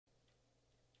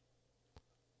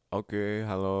Oke,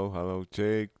 halo, halo,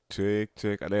 cek, cek,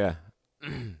 cek, ada ya?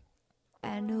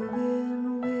 And the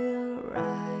wind will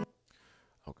rise.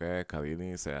 Oke, kali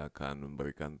ini saya akan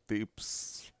memberikan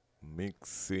tips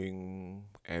mixing,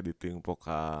 editing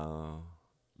vokal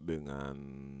dengan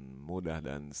mudah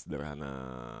dan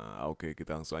sederhana. Oke,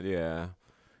 kita langsung aja ya.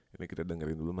 Ini kita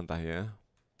dengerin dulu mentahnya.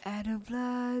 And the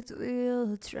blood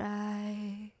will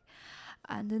dry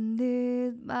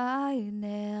underneath my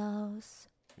nails.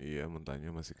 Iya,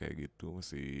 mentahnya masih kayak gitu,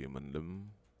 masih mendem.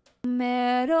 No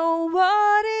matter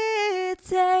what it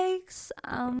takes,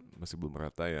 Masih belum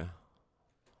rata ya.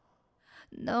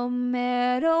 no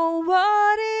matter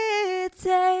what it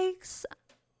takes.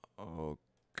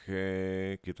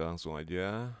 Oke, kita langsung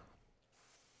aja.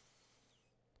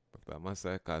 Pertama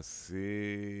saya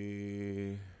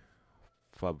kasih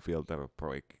Fab Filter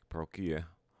Pro Key ya.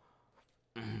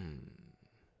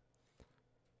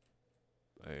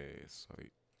 Sorry.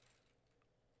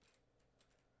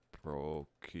 Pro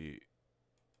Key.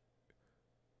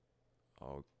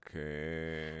 Oke.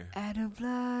 And the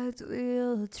blood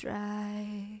will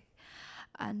dry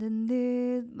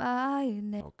underneath my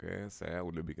nails. Oke, saya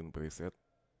udah bikin preset.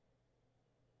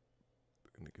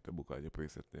 Ini kita buka aja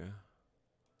presetnya.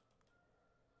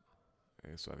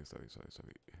 Sorry.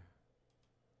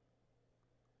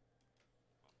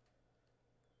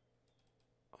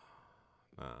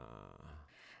 Nah,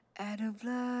 And the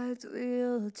blood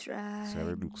will dry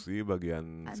saya reduksi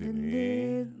bagian sini,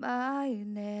 underneath my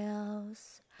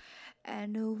nails.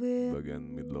 And the wind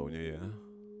bagian mid low-nya ya.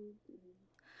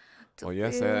 to Oh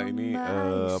ya, saya fill ini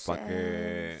my pakai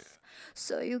sails.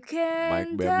 So you mic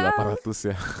can band go 800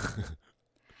 ya.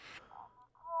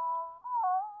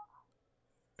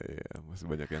 Iya, masih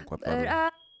banyak yang but kotor.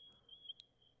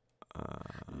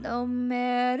 no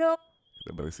matter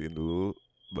Kita bersihin dulu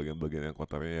bagian-bagian yang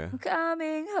kotornya ya. I'm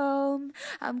coming home,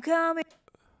 I'm coming.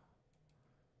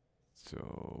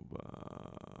 Coba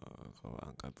kalau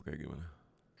angkat tuh kayak gimana?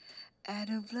 And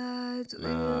the blood Nah,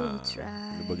 will ini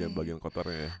dry bagian-bagian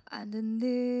kotornya ya.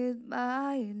 underneath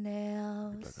my Kita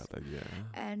nails. cut aja.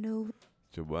 And the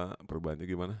Coba perubahannya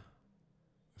gimana?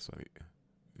 Sorry.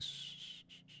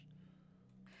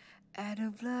 And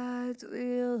the blood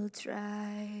will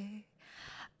dry.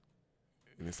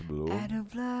 Ini sebelum, And the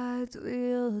blood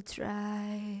will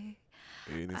dry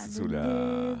ini sesudah.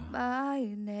 underneath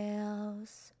my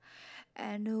nails.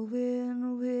 And the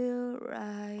wind will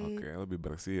rise. Oke, lebih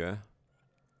bersih ya.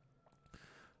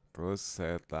 Terus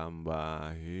saya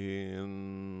tambahin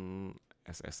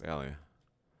SSL ya.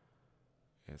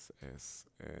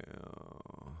 SSL.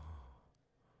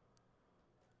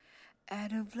 And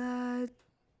the blood.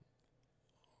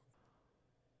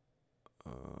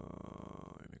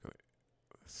 Ini kali.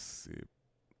 Sip.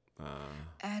 Nah,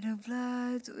 And the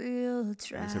blood will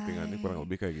ini settingannya dry kurang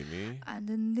lebih kayak gini.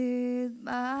 underneath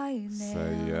my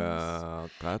Saya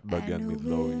nails. cut bagian And the mid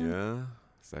low-nya.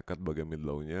 Saya cut bagian mid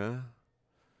low-nya.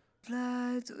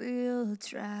 Blood will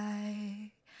dry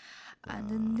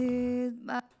underneath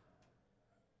my.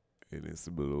 Ini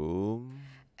sebelum.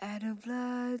 And the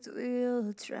blood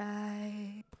will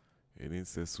dry. Ini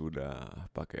sesudah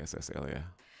pakai SSL ya.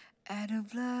 And the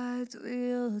blood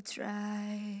will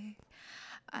dry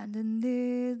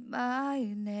underneath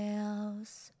my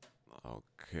nails.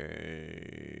 Oke.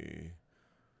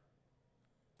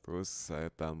 Terus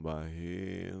saya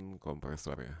tambahin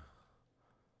kompresor ya.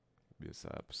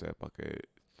 Biasa saya pakai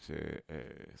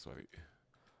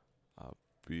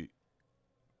api.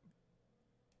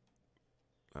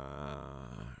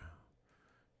 Nah,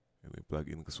 ini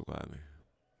plugin kesukaan nih.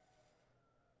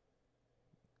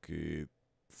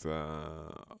 Kita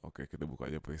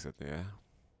buka aja presetnya ya.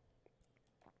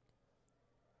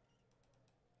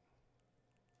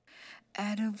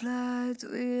 And the blood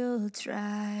will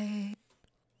dry.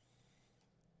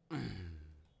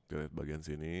 Kita lihat bagian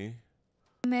sini.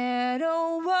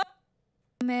 Matter what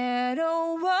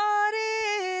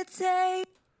it takes.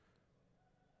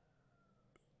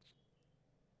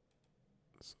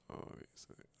 Sorry.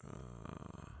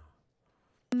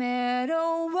 Matter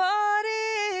what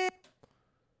it.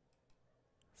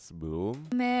 Sebelum.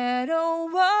 Matter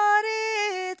what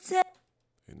it takes.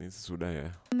 Ini sesudah ya.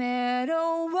 Matter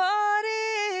what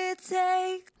it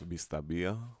takes. Lebih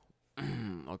stabil.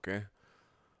 Oke.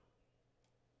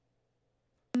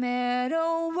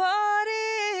 Matter what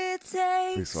it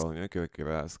takes. Visualnya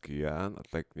kira-kira sekian,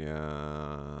 attack-nya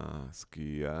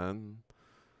sekian,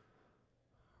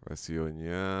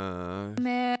 rasionya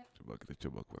kita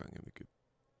coba kurangin dikit.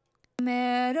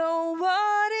 Matter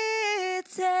what it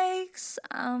takes,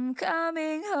 I'm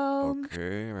coming home.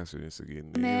 Oke, rasionya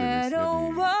segini, Matter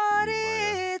rilisnya di what 5 ya.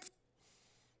 it.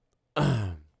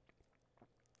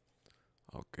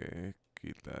 Oke,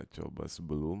 kita coba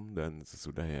sebelum dan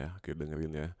sesudah ya. Oke,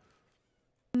 dengerin ya.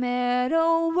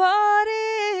 matter what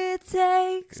it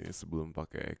takes, Oke, sebelum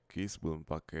pakai key, sebelum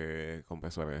pakai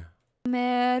kompresor ya.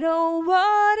 matter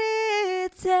what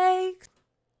it takes,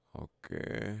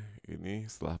 Oke, ini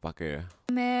setelah pakai ya.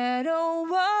 matter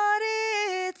what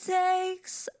it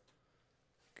takes.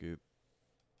 Kita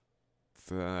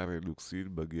reduksi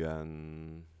bagian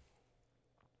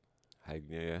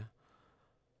high-nya ya.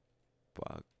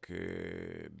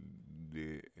 Pakai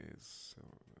DS.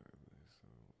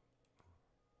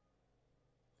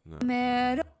 Nah,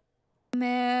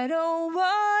 Matter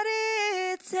what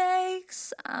it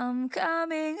takes, I'm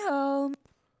coming home.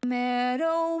 Matter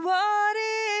what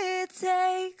it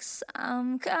takes,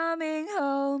 I'm coming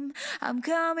home. I'm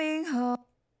coming home.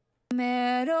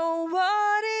 Matter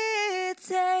what it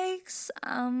takes,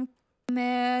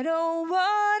 matter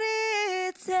what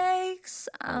it takes,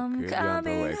 I'm oke, jangan terlalu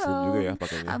coming ekstrim juga ya home.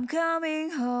 pakainya. I'm coming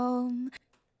home.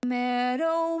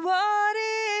 Matter what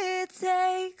it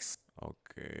takes.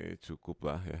 Oke, cukup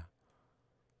lah ya.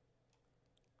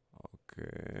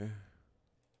 Oke.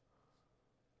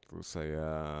 Terus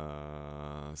saya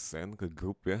send ke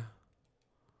grup ya.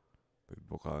 Dari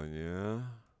vokalnya.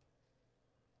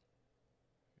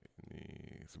 Ini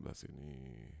sebelah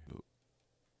sini.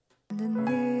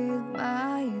 Underneath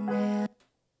my nail,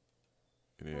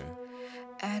 Ini ya.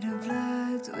 at the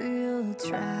blood will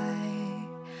try.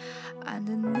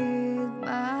 Underneath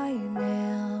my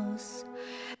nails,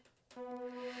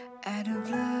 at the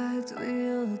blood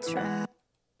will try.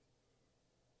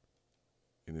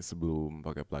 Ini sebelum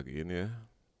pakai plugin ya.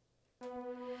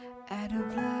 At the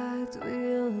blood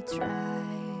will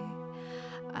try.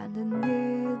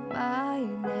 Underneath my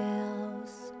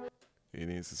nails,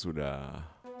 Ini sesudah.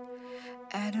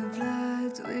 at the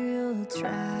blood will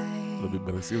try. Lebih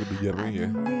bersih, lebih jernih ya.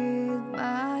 Underneath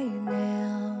my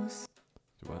nails,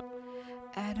 Coba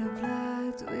at the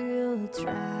blood will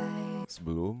try.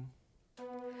 sebelum,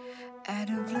 At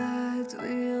the blood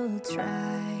will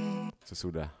try.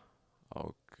 sesudah.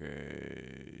 Oke.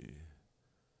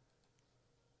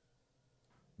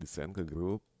 Desain ke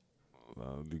grup.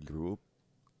 Lalu di grup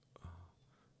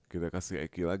kita kasih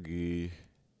Eki lagi.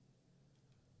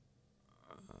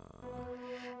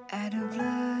 At the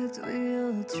blood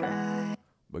will try.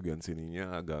 Bagian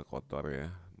sininya agak kotor ya.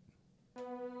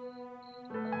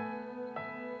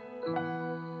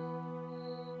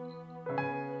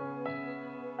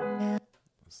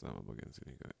 Sama bagian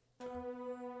sini kan.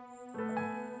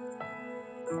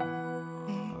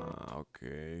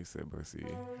 Oke, saya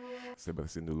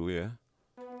bersihin dulu ya.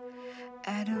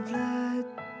 At the blood.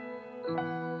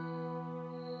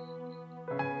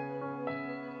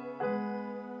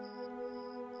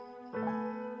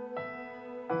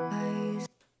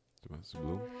 Coba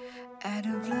sebelum, At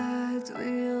the blood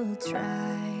will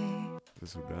try.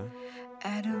 sesudah.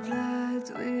 At the blood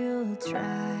will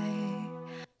try.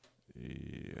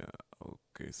 Iya,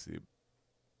 oke sip.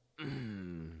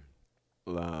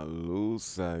 Lalu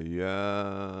saya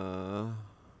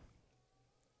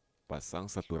pasang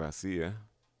saturasi ya.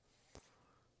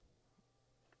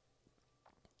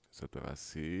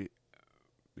 Saturasi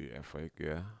di efek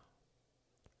ya.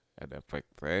 Ada efek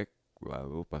track,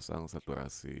 lalu pasang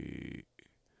saturasi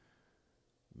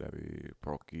dari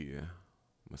Proki ya.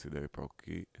 Masih dari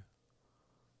Proki.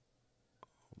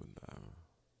 Bentar.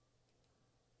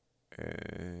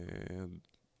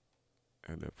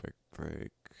 Ada efek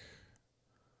track.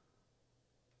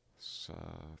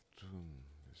 Satu.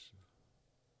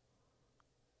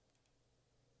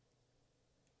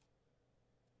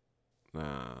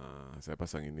 Nah, saya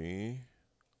pasang ini.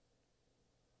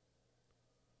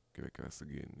 Kira-kira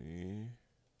segini.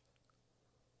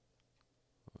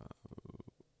 Lalu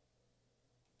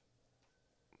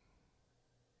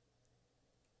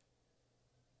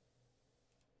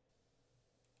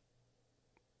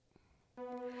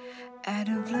At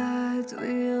the blood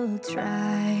will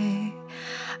try.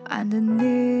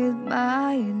 Underneath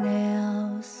my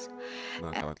nails.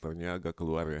 nah, karakternya agak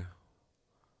keluar ya.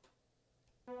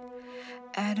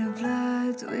 At the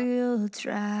blood will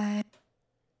try.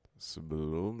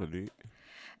 Sebelum tadi,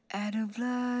 At the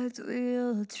blood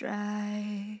will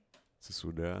try.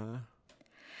 sesudah.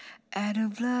 At the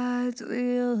blood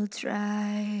will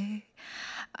try.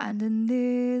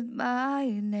 Underneath my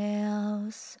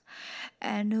nails,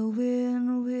 and the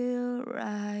wind will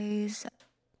rise.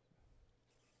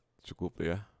 Cukup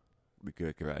ya,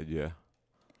 dikira-kira aja.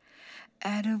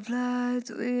 At the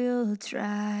blood will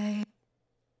try.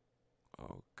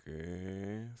 Oke,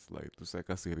 setelah itu saya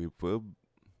kasih reverb.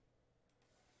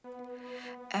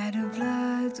 At the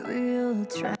blood will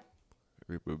try.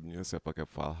 Reverbnya saya pakai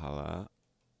Valhalla.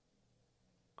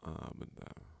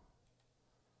 Bentar.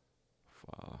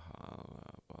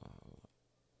 Valhalla.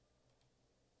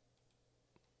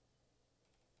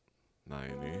 Nah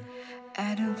ini.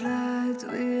 And the blood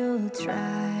will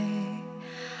dry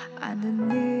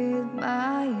underneath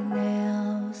my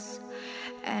nails,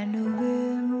 and the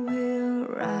wind will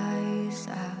rise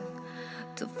up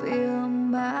to fill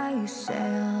my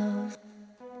sails,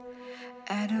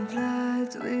 and the blood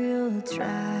will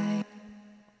dry.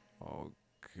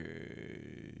 Oke,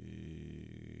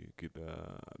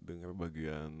 kita dengar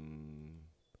bagian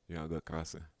yang agak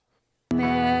keras ya.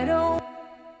 Meadow,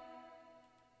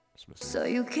 so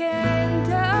you can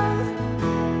doubt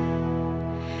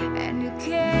and you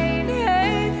can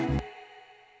hate.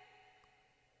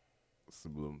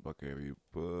 Sebelum pakai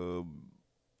reverb,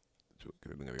 coba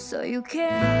kita dengerin. So you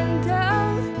can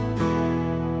doubt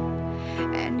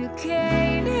and you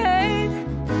can hate.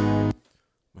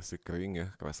 Masih kering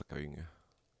ya, kerasa kering ya.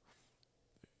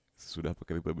 Sudah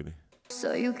pakai reverb ini.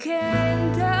 So you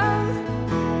can doubt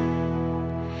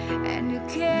and you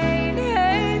can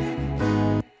hate.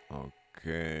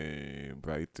 Oke,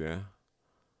 bright ya.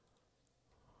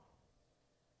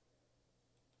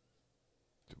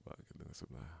 Coba kita dengar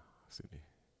sebelah sini.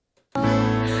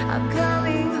 I'm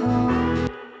coming home.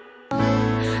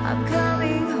 I'm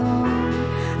coming home.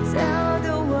 Tell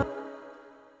the world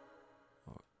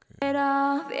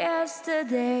of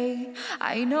yesterday.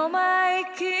 I know my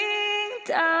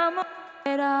kingdom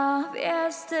of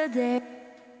yesterday.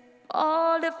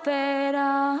 All the fate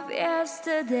of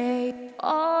yesterday.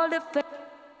 All the fate.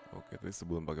 Oke, tadi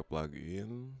sebelum pakai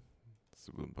plugin,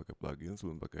 sebelum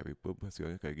pakai reverb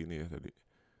hasilnya kayak gini ya tadi.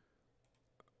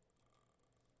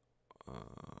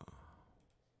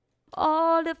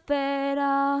 All the fate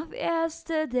of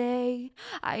yesterday.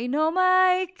 I know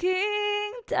my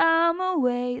kingdom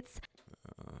awaits.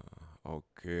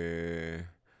 Oke,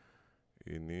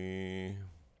 ini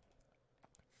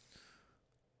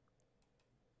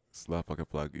setelah pakai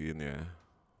plugin ya.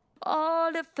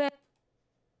 All the fate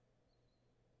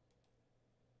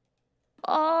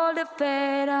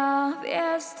of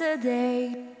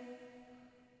yesterday.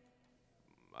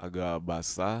 Agak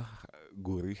basah,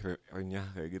 gurih, renyah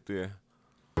kayak gitu ya.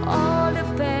 All the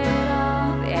fate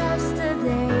of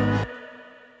yesterday.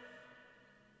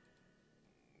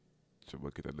 Coba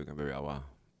kita dengar dari awal.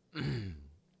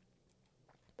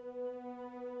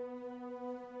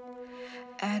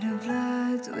 And the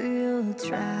blood will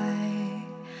dry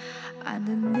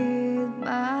underneath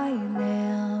my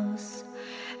nails,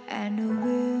 and the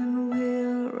wind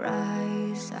will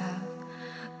rise up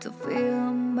to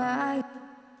fill my.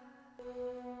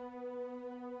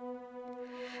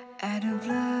 And the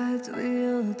blood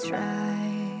will dry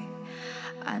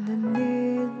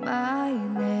underneath my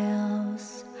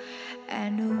nails,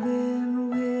 and the wind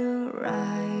will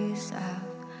rise up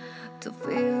to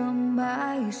fill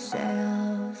my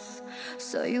sails.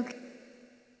 So you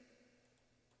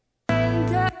can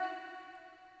doubt,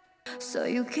 so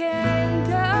you can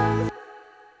doubt.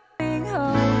 Coming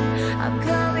home, I'm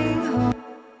coming home.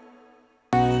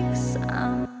 Takes,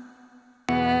 no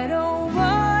matter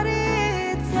what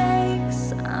it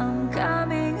takes, I'm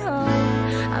coming home.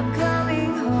 I'm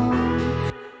coming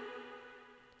home.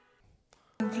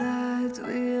 The blood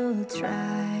will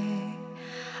dry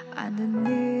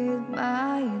underneath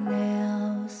my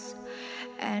nails,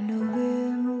 and the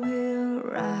wind will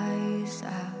rise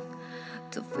up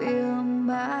to fill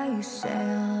my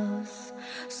sails.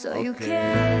 So you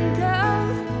can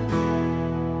doubt.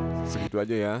 Segitu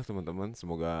aja ya teman-teman,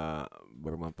 semoga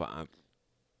bermanfaat.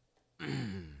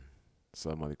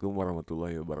 Assalamualaikum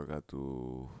warahmatullahi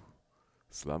wabarakatuh.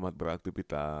 Selamat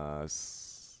beraktivitas.